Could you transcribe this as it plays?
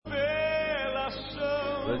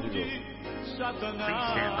Ready to go. Please stand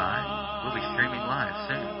by. We'll be streaming live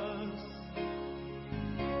soon.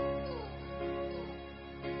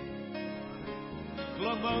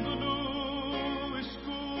 Clamando no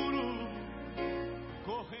escuro,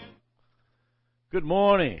 correndo. Good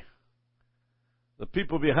morning. The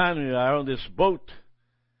people behind me are on this boat,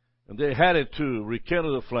 and they're headed to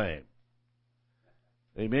rekindle the flame.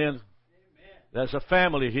 Amen. There's a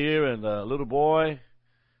family here, and a little boy,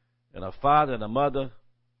 and a father and a mother.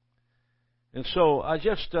 And so I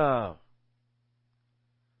just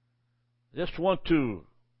want to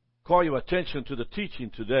call your attention to the teaching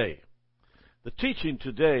today. The teaching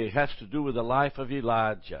today has to do with the life of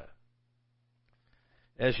Elijah.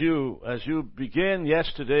 As you began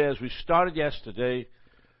yesterday, as we started yesterday,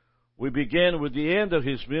 we began with the end of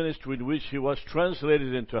his ministry in which he was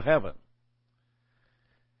translated into heaven.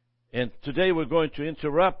 And today we're going to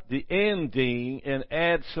interrupt the ending and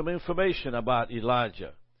add some information about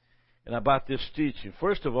Elijah and about this teaching.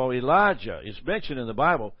 First of all, Elijah is mentioned in the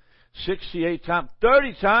Bible 68 times,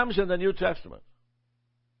 30 times in the New Testament.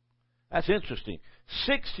 That's interesting.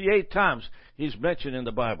 68 times he's mentioned in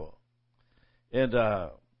the Bible. And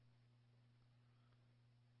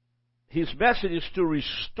his message is to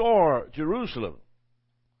restore Jerusalem.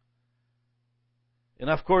 And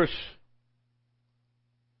of course,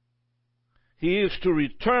 he is to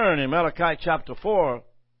return in Malachi chapter 4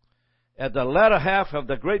 at the latter half of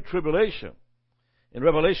the Great Tribulation. In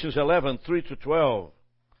Revelations 11, 3 to 12.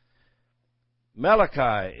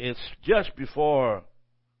 Malachi is just before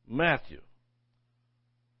Matthew.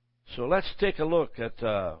 So let's take a look at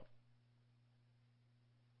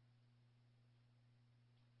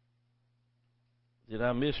did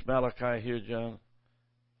I miss Malachi here, John?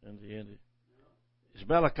 Andy? It's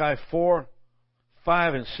Malachi 4,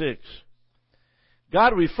 5, and 6.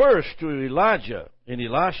 God refers to Elijah and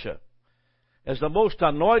Elisha as the most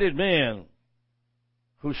anointed man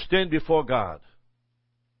who stand before God.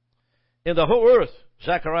 In the whole earth,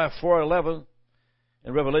 Zechariah 4:11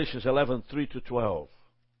 and Revelations 11, 3 to 12.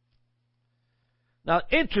 Now,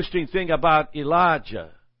 interesting thing about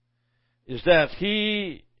Elijah is that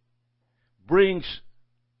he brings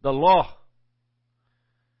the law.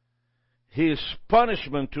 His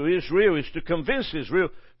punishment to Israel is to convince Israel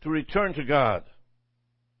to return to God.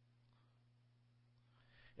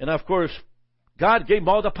 And of course, God gave him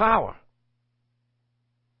all the power.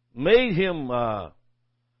 Made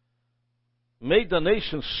the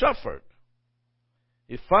nation suffer.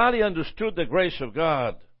 He finally understood the grace of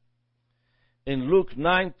God. In Luke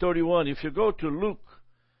 9:31, if you go to Luke,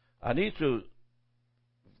 I need to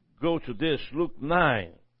go to this. Luke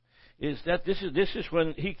 9 is that this is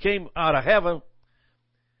when he came out of heaven,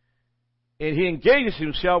 and he engaged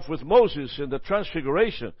himself with Moses in the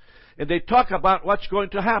Transfiguration, and they talk about what's going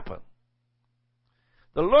to happen.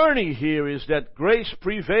 The learning here is that grace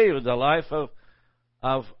prevailed in the life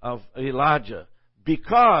of Elijah,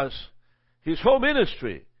 because his whole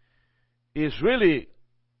ministry is really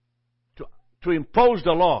to impose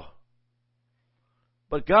the law.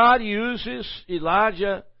 But God uses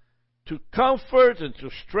Elijah to comfort and to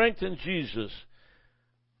strengthen Jesus.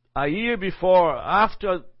 A year before,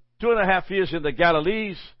 after 2.5 years in the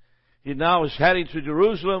Galilees, he now is heading to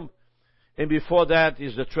Jerusalem. And before that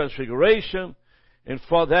is the Transfiguration. And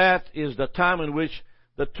for that is the time in which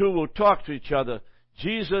the two will talk to each other.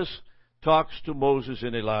 Jesus talks to Moses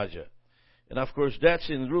and Elijah. And of course, that's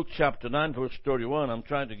in Luke chapter 9, verse 31. I'm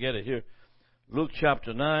trying to get it here. Luke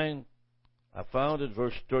chapter 9, I found it,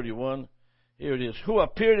 verse 31. Here it is. Who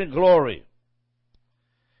appeared in glory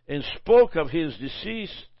and spoke of his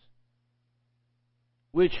decease,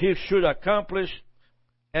 which he should accomplish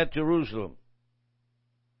at Jerusalem.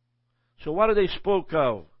 So what do they spoke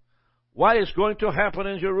of? What is going to happen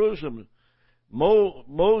in Jerusalem?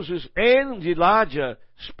 Moses and Elijah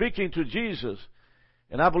speaking to Jesus.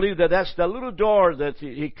 And I believe that that's the little door that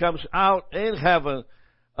he comes out in heaven,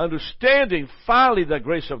 understanding finally the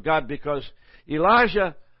grace of God, because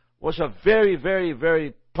Elijah was a very, very,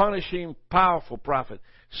 very punishing, powerful prophet.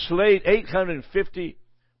 Slayed 850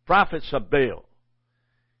 prophets of Baal.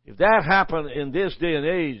 If that happened in this day and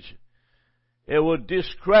age, it would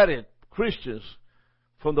discredit Christians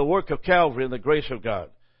from the work of Calvary and the grace of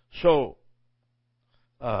God. So,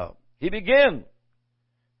 he began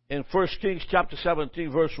in 1 Kings chapter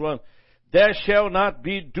 17, verse 1. There shall not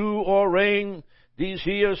be dew or rain these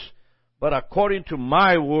years, but according to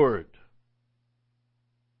my word.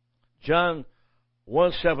 John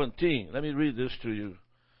 1:17. Let me read this to you.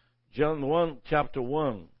 John 1, chapter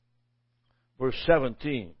 1, verse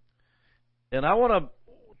 17. And I want to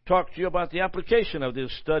talk to you about the application of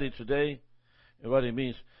this study today and what it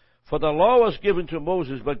means. For the law was given to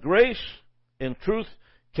Moses, but grace and truth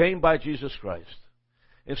came by Jesus Christ.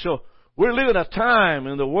 And so we're living a time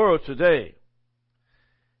in the world today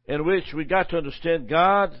in which we got to understand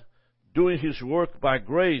God doing His work by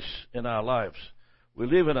grace in our lives. We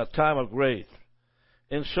live in a time of grace.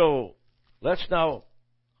 And so let's now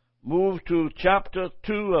move to chapter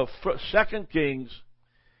 2 of 2 Kings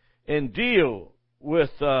and deal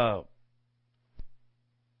with the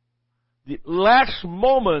last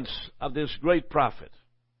moments of this great prophet.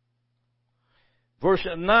 Verse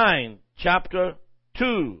 9, chapter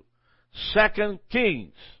 2, 2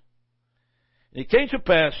 Kings. And it came to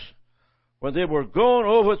pass, when they were gone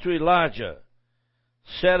over to Elijah,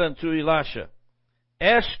 said unto Elisha,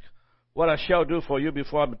 Ask what I shall do for you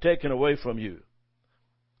before I am taken away from you.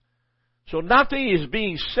 So nothing is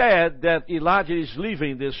being said that Elijah is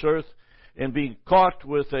leaving this earth and being caught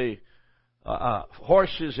with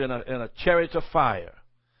horses and a chariot of fire.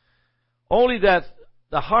 Only that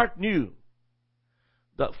the heart knew.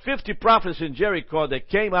 The 50 prophets in Jericho that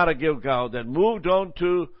came out of Gilgal, that moved on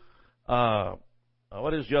to,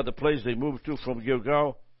 what is the other place they moved to from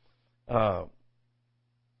Gilgal?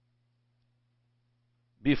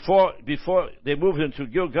 Before they moved into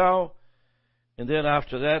Gilgal, and then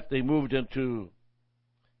after that they moved into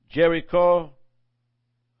Jericho.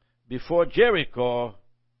 Before Jericho,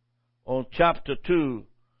 on chapter 2,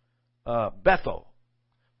 Bethel.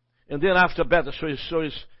 And then after Bethel, so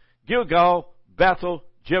it's Gilgal, Bethel,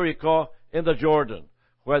 Jericho, and the Jordan,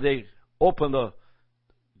 where they opened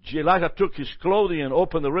Elijah took his clothing and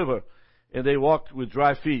opened the river, and they walked with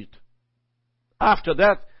dry feet. After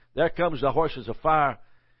that, there comes the horses of fire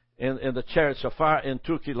and the chariots of fire, and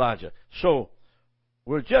took Elijah. So,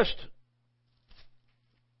 we're just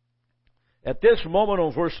at this moment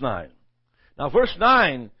on verse 9. Now, verse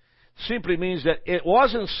 9 simply means that it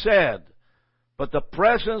wasn't said, but the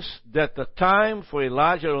presence that the time for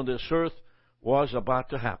Elijah on this earth was about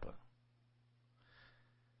to happen.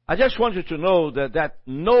 I just want you to know that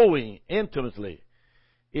knowing intimately,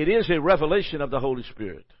 it is a revelation of the Holy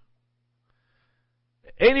Spirit.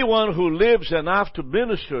 Anyone who lives enough to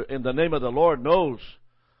minister in the name of the Lord knows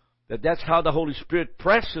that that's how the Holy Spirit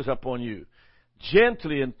presses upon you,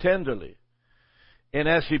 gently and tenderly. And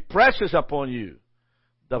as He presses upon you,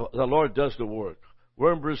 the Lord does the work.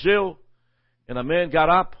 We're in Brazil, and a man got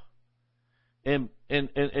up and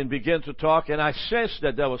began to talk, and I sensed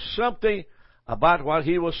that there was something about what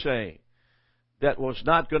he was saying that was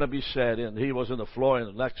not going to be said, and he was on the floor in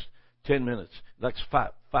the next 10 minutes, next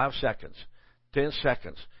 5 seconds, 10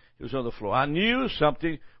 seconds. He was on the floor. I knew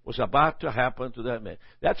something was about to happen to that man.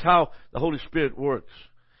 That's how the Holy Spirit works.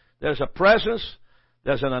 There's a presence,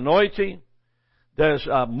 there's an anointing, there's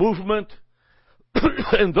a movement,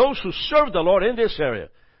 and those who serve the Lord in this area,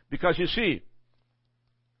 because you see,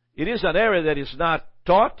 it is an area that is not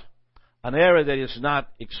taught, an area that is not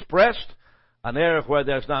expressed, an area where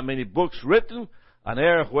there's not many books written, an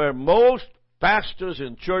area where most pastors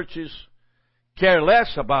and churches care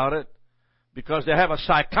less about it because they have a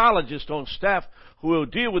psychologist on staff who will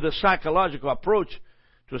deal with a psychological approach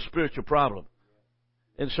to a spiritual problem.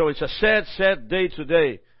 And so it's a sad day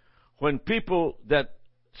today when people that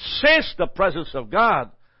sense the presence of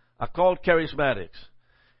God are called charismatics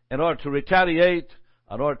in order to retaliate,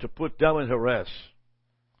 in order to put them in harass.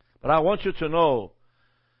 But I want you to know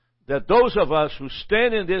that those of us who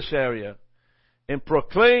stand in this area and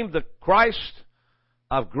proclaim the Christ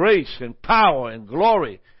of grace and power and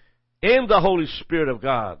glory in the Holy Spirit of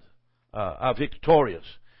God are victorious.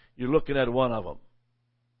 You're looking at one of them.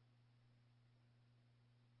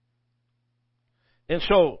 And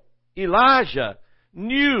so Elijah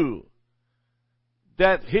knew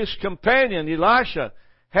that his companion Elisha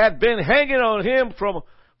had been hanging on him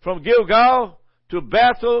from Gilgal to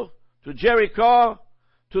Bethel to Jericho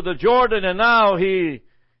to the Jordan, and now he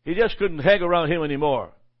just couldn't hang around him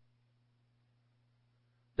anymore.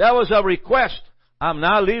 That was a request. I'm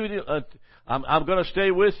not leaving you. I'm going to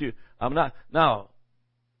stay with you. I'm not now.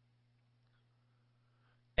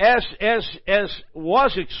 As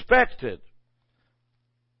was expected,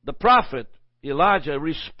 the prophet Elijah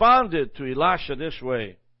responded to Elisha this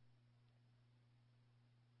way.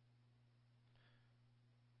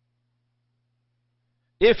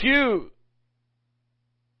 If you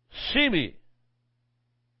see me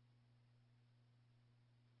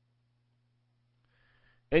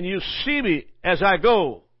and you see me as I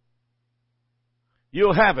go,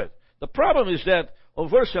 you'll have it. The problem is that on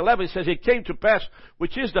verse 11 it says it came to pass,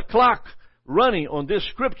 which is the clock running on this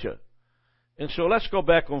scripture. And so let's go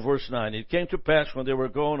back on verse 9. It came to pass when they were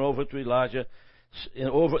going over to Elijah,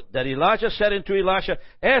 that Elijah said unto Elisha,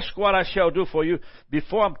 ask what I shall do for you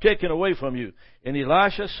before I'm taken away from you. And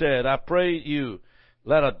Elisha said, I pray you,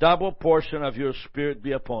 let a double portion of your spirit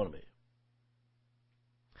be upon me.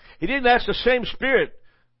 He didn't ask the same spirit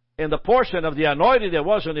in the portion of the anointing that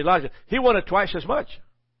was on Elijah. He wanted twice as much.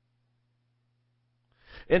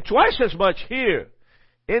 And twice as much here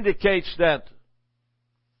indicates that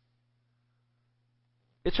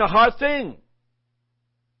it's a hard thing.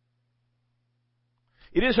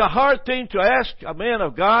 It is a hard thing to ask a man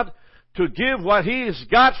of God to give what he has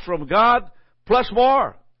got from God plus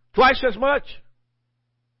more, twice as much.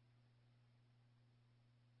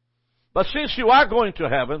 But since you are going to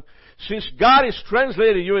heaven, since God is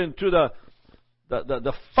translating you into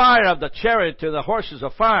the fire of the chariot and the horses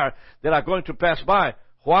of fire that are going to pass by,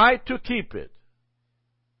 why? To keep it.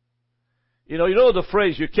 You know the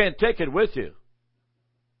phrase, you can't take it with you.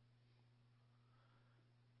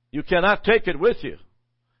 You cannot take it with you.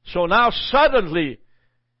 So now suddenly,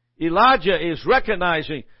 Elijah is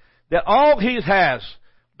recognizing that all he has,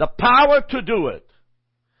 the power to do it.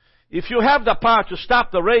 If you have the power to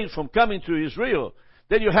stop the rain from coming to Israel,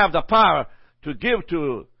 then you have the power to give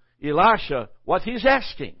to Elisha what he's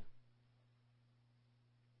asking.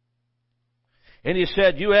 And he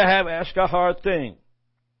said, you have asked a hard thing.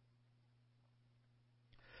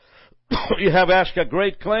 You have asked a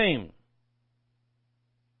great claim.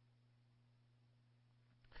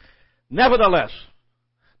 Nevertheless.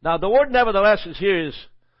 Now the word nevertheless is here is,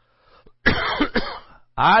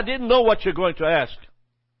 I didn't know what you're going to ask.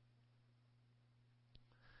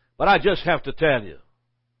 But I just have to tell you,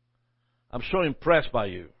 I'm so impressed by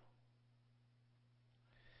you.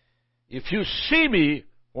 If you see me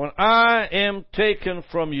when I am taken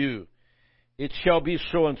from you, it shall be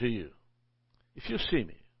so unto you. If you see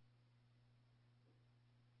me.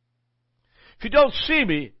 If you don't see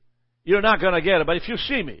me, you're not going to get it. But if you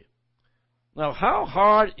see me. Now, how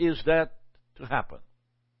hard is that to happen?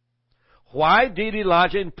 Why did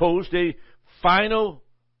Elijah impose the final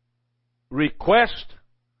request?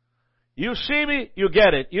 You see me, you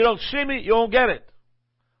get it. You don't see me, you won't get it.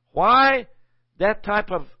 Why that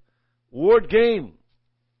type of word game?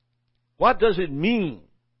 What does it mean?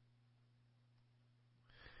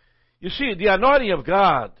 You see, the anointing of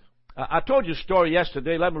God. I told you a story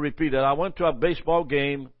yesterday. Let me repeat it. I went to a baseball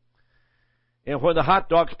game, and when the hot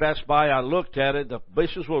dogs passed by, I looked at it. The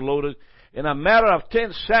bases were loaded. In a matter of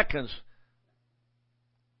 10 seconds,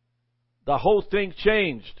 the whole thing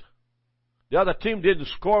changed. The other team didn't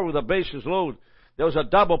score with the bases loaded. There was a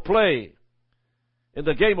double play. And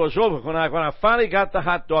the game was over. When I finally got the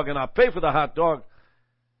hot dog and I paid for the hot dog,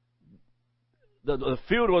 the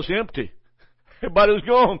field was empty. Everybody was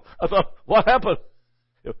gone. I thought, what happened?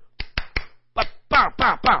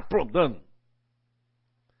 Done.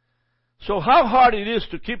 So how hard it is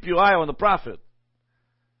to keep your eye on the prophet?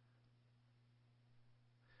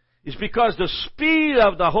 It's because the speed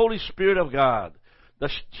of the Holy Spirit of God, the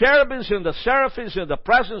cherubims and the seraphims in the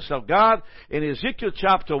presence of God in Ezekiel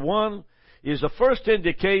chapter 1 is the first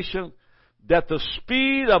indication that the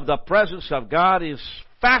speed of the presence of God is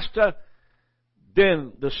faster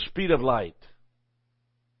than the speed of light.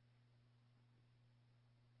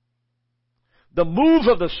 The move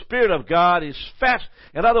of the Spirit of God is fast.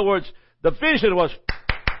 In other words, the vision was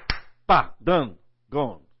done,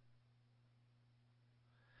 gone.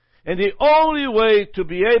 And the only way to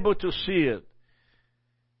be able to see it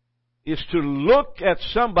is to look at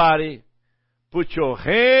somebody, put your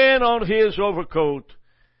hand on his overcoat,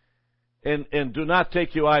 and do not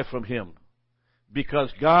take your eye from him. Because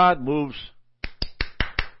God moves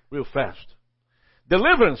real fast.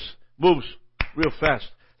 Deliverance moves real fast.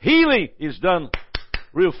 Healing is done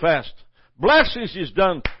real fast. Blessings is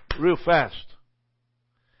done real fast.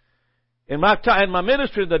 In my time, in my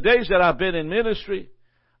ministry, in the days that I've been in ministry,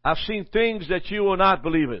 I've seen things that you will not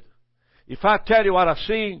believe it. If I tell you what I've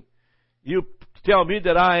seen, you tell me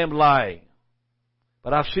that I am lying.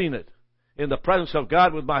 But I've seen it. In the presence of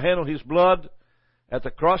God with my hand on His blood at the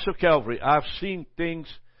cross of Calvary, I've seen things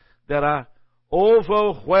that are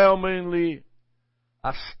overwhelmingly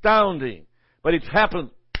astounding. But it happened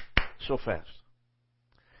so fast.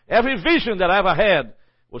 Every vision that I ever had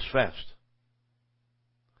was fast.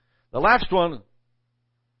 The last one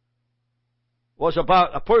was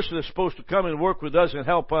about a person that's supposed to come and work with us and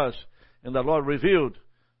help us. And the Lord revealed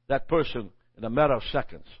that person in a matter of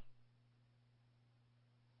seconds.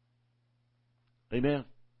 Amen.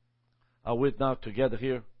 Are we now together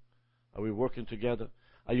here? Are we working together?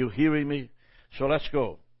 Are you hearing me? So let's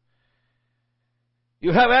go.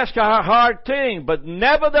 You have asked a hard thing, but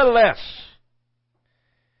nevertheless,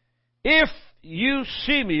 if you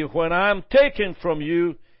see me when I am taken from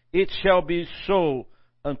you, it shall be so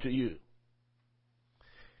unto you.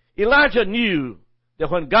 Elijah knew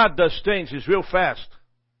that when God does things, it's real fast.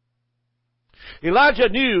 Elijah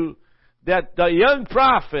knew that the young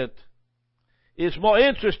prophet is more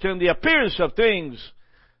interested in the appearance of things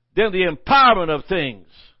than the empowerment of things.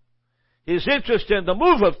 He's interested in the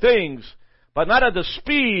move of things, but not at the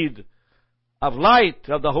speed of light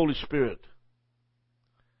of the Holy Spirit.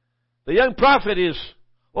 The young prophet is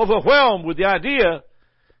overwhelmed with the idea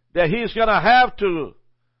that he's going to have to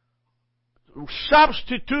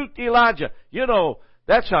substitute Elijah. You know,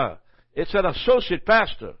 it's an associate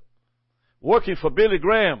pastor working for Billy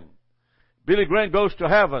Graham. Billy Graham goes to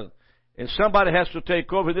heaven, and somebody has to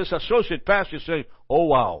take over. This associate pastor is saying, oh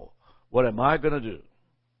wow, what am I going to do?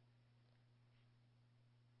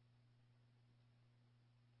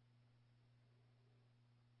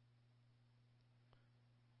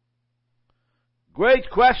 Great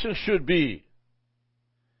question should be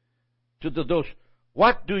to those,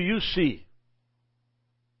 what do you see?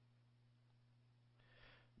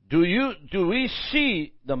 Do we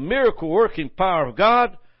see the miracle working power of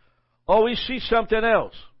God, or we see something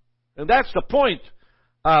else? And that's the point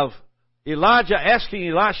of Elijah asking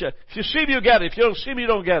Elisha, if you see me, you get it. If you don't see me, you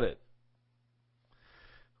don't get it.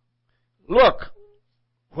 Look,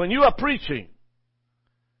 when you are preaching,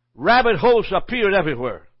 rabbit holes appear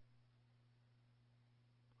everywhere.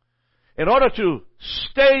 In order to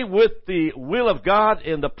stay with the will of God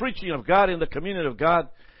in the preaching of God, in the communion of God,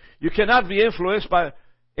 you cannot be influenced by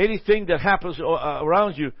anything that happens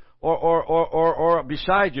around you or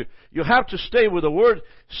beside you. You have to stay with the Word.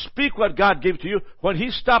 Speak what God gave to you. When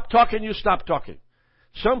He stopped talking, you stop talking.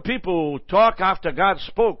 Some people talk after God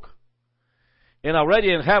spoke, and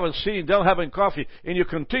already in heaven, sitting down having coffee, and you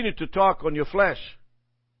continue to talk on your flesh.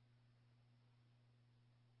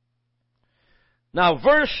 Now,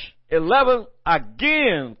 verse 11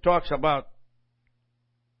 again talks about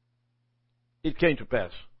it came to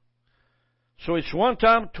pass. So it's one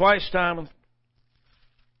time, twice time,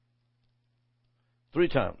 three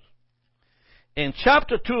times. In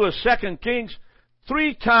chapter 2 of 2 Kings,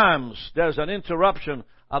 3 times there's an interruption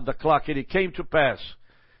of the clock, and it came to pass.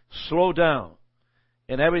 Slow down.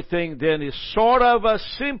 And everything then is sort of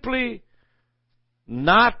simply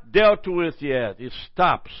not dealt with yet. It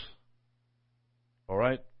stops. All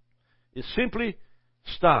right? It simply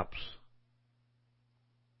stops.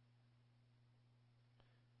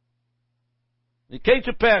 It came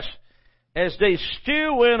to pass, as they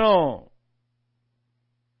still went on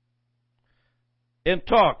and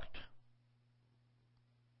talked.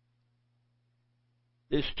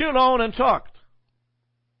 They still on and talked.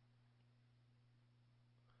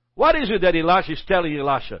 What is it that Elisha is telling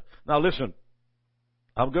Elisha? Now listen,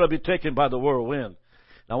 I'm going to be taken by the whirlwind.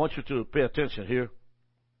 Now I want you to pay attention here.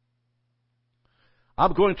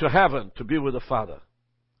 I'm going to heaven to be with the Father.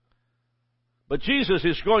 But Jesus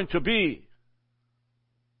is going to be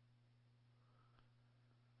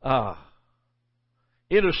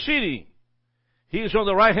interceding. He is on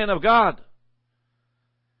the right hand of God.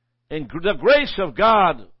 And the grace of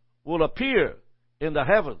God will appear in the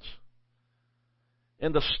heavens.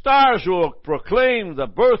 And the stars will proclaim the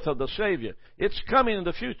birth of the Savior. It's coming in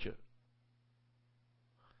the future.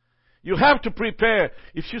 You have to prepare.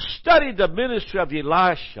 If you study the ministry of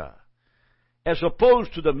Elisha as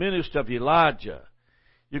opposed to the ministry of Elijah,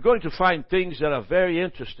 you're going to find things that are very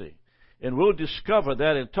interesting. And we'll discover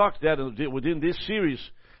that and talk that within this series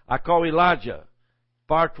I call Elijah.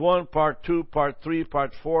 Part 1, Part 2, Part 3,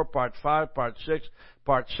 Part 4, Part 5, Part 6,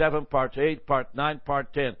 Part 7, Part 8, Part 9,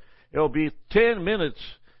 Part 10. It'll be 10 minutes,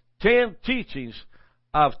 10 teachings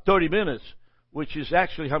of 30 minutes, which is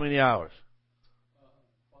actually how many hours?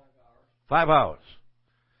 5 hours.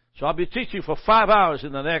 So I'll be teaching for 5 hours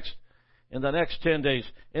in the next 10 days.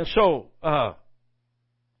 And so, and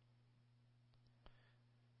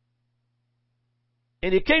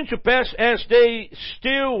it came to pass as they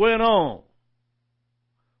still went on.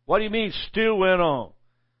 What do you mean still went on?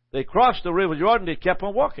 They crossed the river Jordan, they kept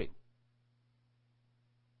on walking.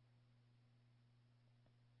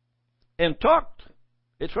 And talked.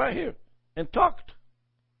 It's right here. And talked.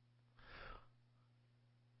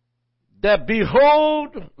 That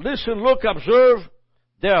behold, listen, look, observe,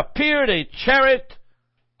 there appeared a chariot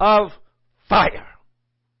of fire.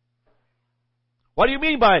 What do you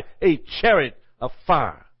mean by a chariot of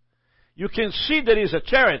fire? You can see that it's a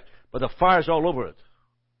chariot, but the fire's all over it.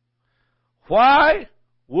 Why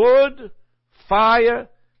would fire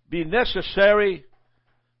be necessary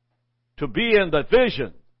to be in the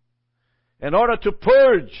vision? In order to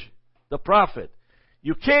purge the prophet.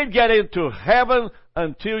 You can't get into heaven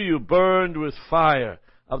until you burned with fire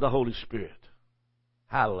of the Holy Spirit.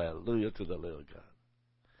 Hallelujah to the little God.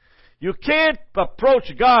 You can't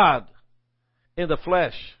approach God in the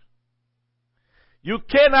flesh. You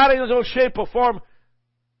cannot in no shape or form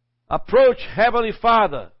approach Heavenly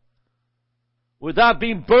Father without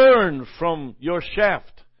being burned from your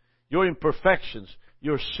shaft, your imperfections,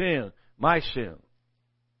 your sin, my sin.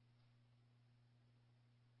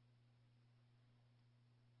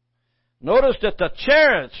 Notice that the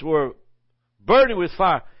chariots were burning with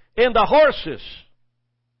fire, and the horses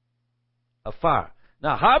of fire.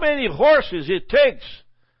 Now, how many horses it takes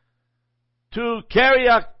to carry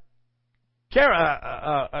a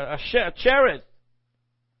chariot?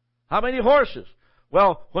 How many horses?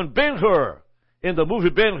 Well, when Ben-Hur, in the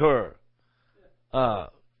movie Ben-Hur,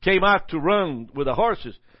 came out to run with the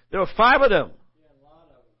horses, there were 5 of them.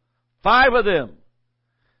 5 of them.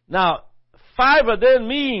 Now, 5 of them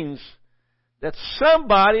means that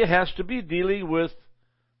somebody has to be dealing with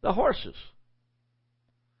the horses.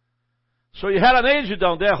 So you had an angel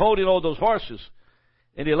down there holding all those horses,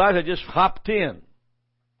 and Elijah just hopped in.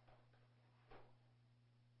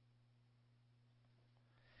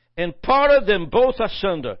 And parted them both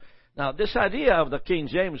asunder. Now, this idea of the King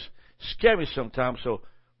James scares me sometimes, so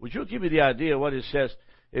would you give me the idea of what it says?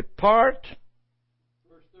 It part...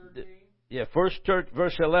 Verse 13? Yeah,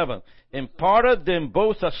 verse 11. And parted them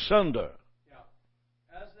both asunder.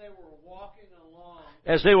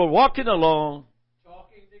 As they were walking along,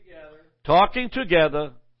 talking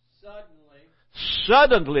together,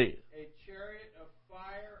 suddenly, a chariot of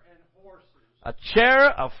fire and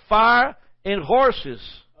horses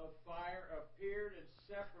of fire appeared and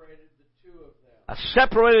separated the two of them.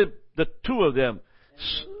 Separated the two of them.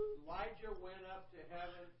 Elijah went up to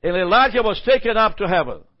heaven. And Elijah was taken up to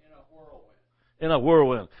heaven. In a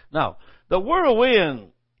whirlwind. Now, the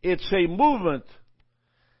whirlwind, it's a movement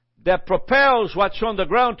that propels what's on the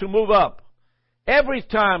ground to move up. Every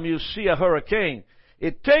time you see a hurricane,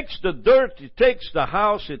 it takes the dirt, it takes the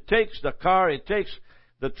house, it takes the car, it takes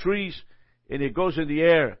the trees, and it goes in the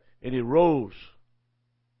air, and it rolls.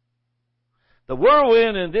 The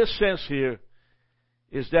whirlwind in this sense here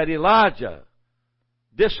is that Elijah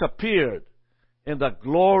disappeared in the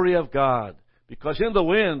glory of God, because in the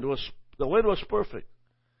wind was perfect.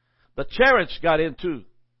 The chariots got in too.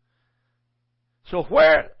 So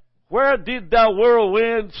where did that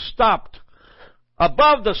whirlwind stop?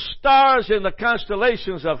 Above the stars and the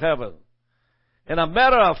constellations of heaven. In a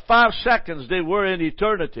matter of 5 seconds, they were in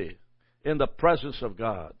eternity in the presence of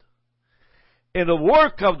God. And the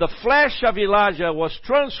work of the flesh of Elijah was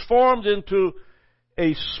transformed into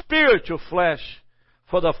a spiritual flesh,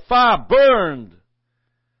 for the fire burned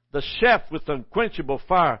the chef with unquenchable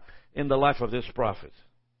fire in the life of this prophet.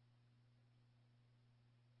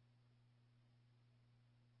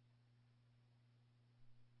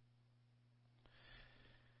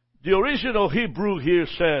 The original Hebrew here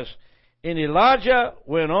says, and Elijah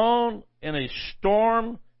went on in a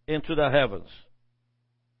storm into the heavens.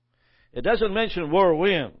 It doesn't mention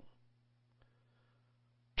whirlwind.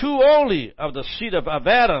 2 only of the seed of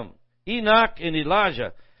Adam, Enoch and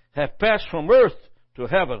Elijah, have passed from earth to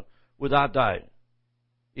heaven without dying.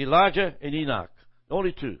 Elijah and Enoch.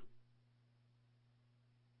 Only 2.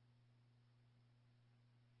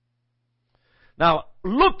 Now,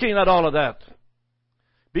 looking at all of that,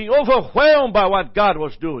 being overwhelmed by what God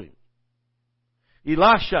was doing,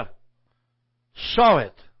 Elisha saw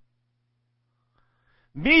it.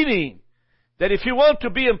 Meaning that if you want to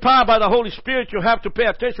be empowered by the Holy Spirit, you have to pay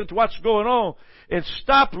attention to what's going on and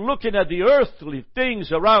stop looking at the earthly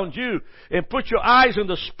things around you and put your eyes on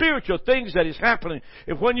the spiritual things that is happening.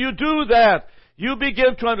 And when you do that, you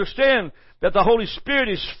begin to understand that the Holy Spirit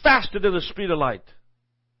is faster than the speed of light.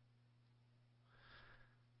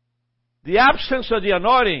 The absence of the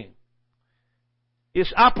anointing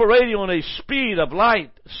is operating on a speed of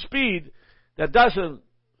light, speed that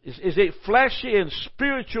is a fleshy and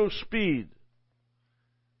spiritual speed.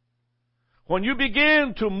 When you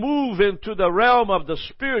begin to move into the realm of the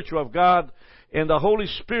spiritual of God and the Holy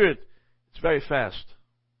Spirit, it's very fast.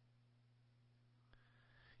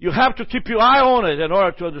 You have to keep your eye on it in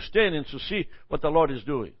order to understand and to see what the Lord is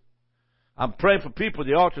doing. I'm praying for people,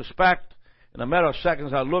 the altar's packed. In a matter of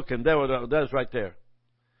seconds, I look, and there's right there.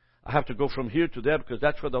 I have to go from here to there because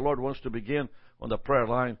that's where the Lord wants to begin on the prayer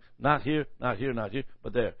line. Not here, not here, not here,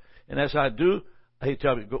 but there. And as I do, He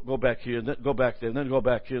tells me, go back here, and then go back there, and then go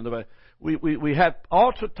back here. And we had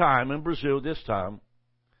altar time in Brazil this time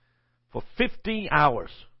for 15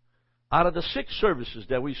 hours. Out of the 6 services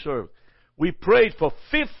that we served, we prayed for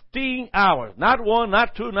 15 hours. Not 1,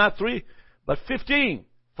 not 2, not 3, But 15.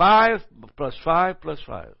 5 plus 5 plus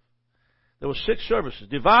 5. There were 6 services.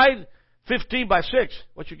 Divide 15 by 6.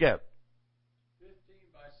 What you get? 15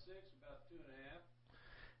 by 6, about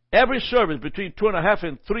 2.5. Every service between 2.5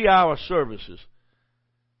 and 3 hour services.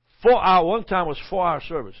 4 hour. One time was 4 hour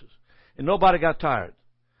services. And nobody got tired.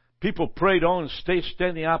 People prayed on and stayed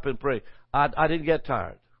standing up and prayed. I didn't get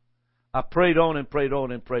tired. I prayed on and prayed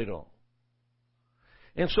on and prayed on.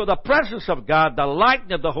 And so the presence of God, the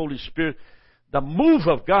lighting of the Holy Spirit, the move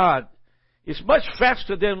of God is much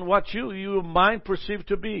faster than what your mind perceived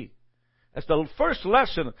to be. That's the first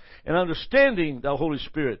lesson in understanding the Holy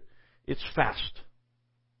Spirit. It's fast.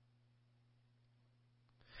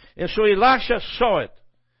 And so Elisha saw it.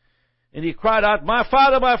 And he cried out, my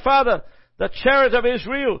father, the chariot of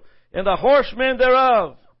Israel, and the horsemen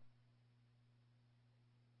thereof.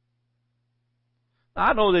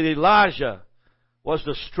 I know that Elijah was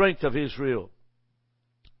the strength of Israel.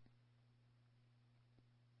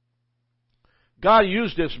 God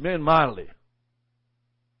used this man mightily.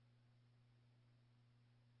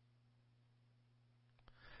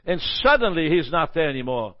 And suddenly he's not there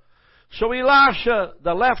anymore. So Elisha,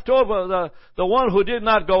 the leftover, the one who did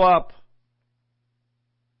not go up,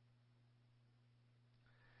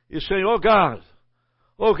 is saying, oh God,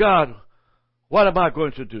 what am I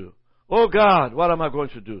going to do? Oh God, what am I going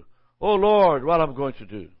to do? Oh Lord, what am I going to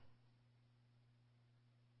do?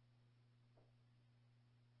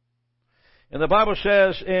 And the Bible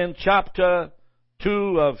says in chapter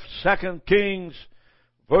 2 of 2 Kings,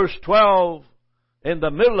 verse 12, in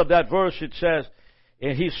the middle of that verse it says,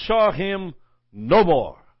 and he saw him no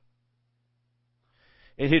more.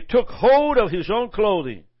 And he took hold of his own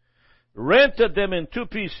clothing, rented them in 2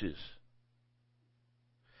 pieces.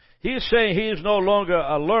 He's saying he is no longer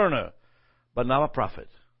a learner, but now a prophet.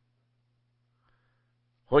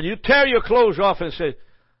 When you tear your clothes off and say,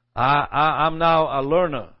 I'm now a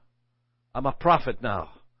learner, I'm a prophet now,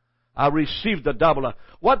 I received the double.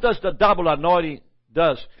 What does the double anointing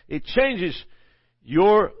do? It changes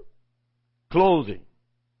your clothing.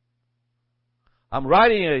 I'm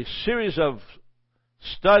writing a series of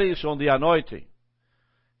studies on the anointing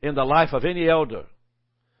in the life of any elder.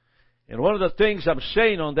 And one of the things I'm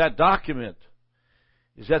saying on that document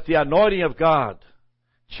is that the anointing of God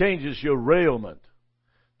changes your raiment,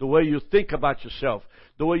 the way you think about yourself,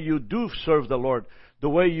 the way you do serve the Lord, the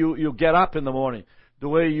way you get up in the morning, the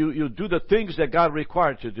way you do the things that God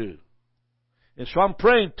required to do. And so I'm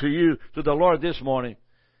praying to the Lord this morning,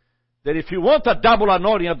 that if you want the double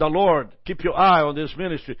anointing of the Lord, keep your eye on this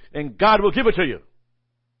ministry, and God will give it to you.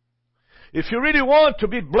 If you really want to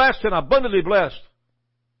be blessed and abundantly blessed,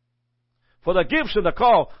 for the gifts and the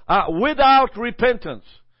call, without repentance.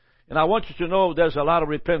 And I want you to know there's a lot of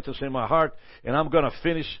repentance in my heart, and I'm going to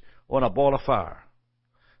finish on a ball of fire.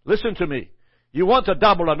 Listen to me. You want a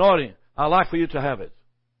double anointing, I'd like for you to have it.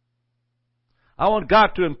 I want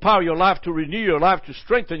God to empower your life, to renew your life, to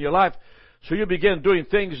strengthen your life, so you begin doing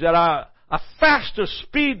things that are a faster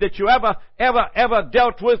speed that you ever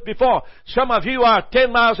dealt with before. Some of you are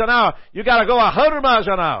 10 miles an hour. You got to go 100 miles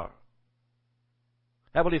an hour.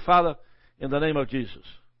 Heavenly Father, in the name of Jesus,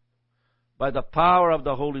 by the power of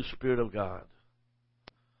the Holy Spirit of God,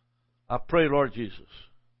 I pray, Lord Jesus,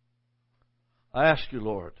 I ask you,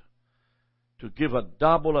 Lord, to give a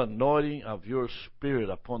double anointing of your Spirit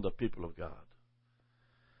upon the people of God.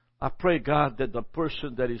 I pray, God, that the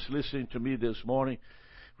person that is listening to me this morning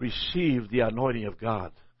receive the anointing of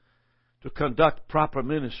God to conduct proper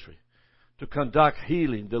ministry, to conduct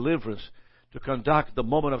healing, deliverance, to conduct the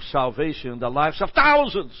moment of salvation in the lives of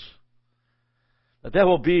thousands. That there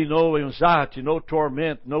will be no anxiety, no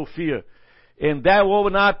torment, no fear. And there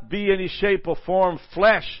will not be any shape or form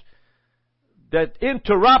flesh that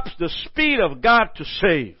interrupts the speed of God to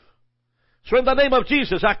save. So in the name of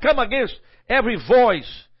Jesus, I come against every voice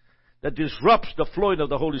that disrupts the flowing of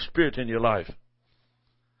the Holy Spirit in your life.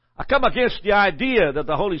 I come against the idea that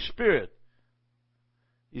the Holy Spirit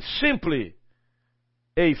is simply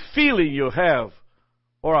a feeling you have,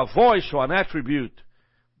 or a voice or an attribute,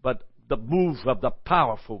 but the move of the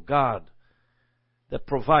powerful God that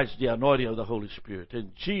provides the anointing of the Holy Spirit.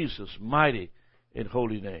 In Jesus' mighty and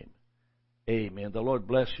holy name. Amen. The Lord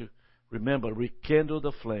bless you. Remember, rekindle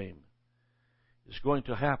the flame. It's going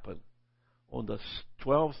to happen on the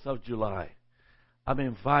 12th of July. I'm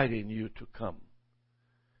inviting you to come.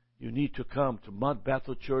 You need to come to Mount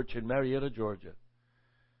Bethel Church in Marietta, Georgia.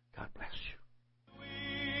 God bless you.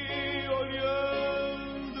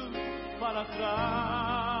 Olhando para trás.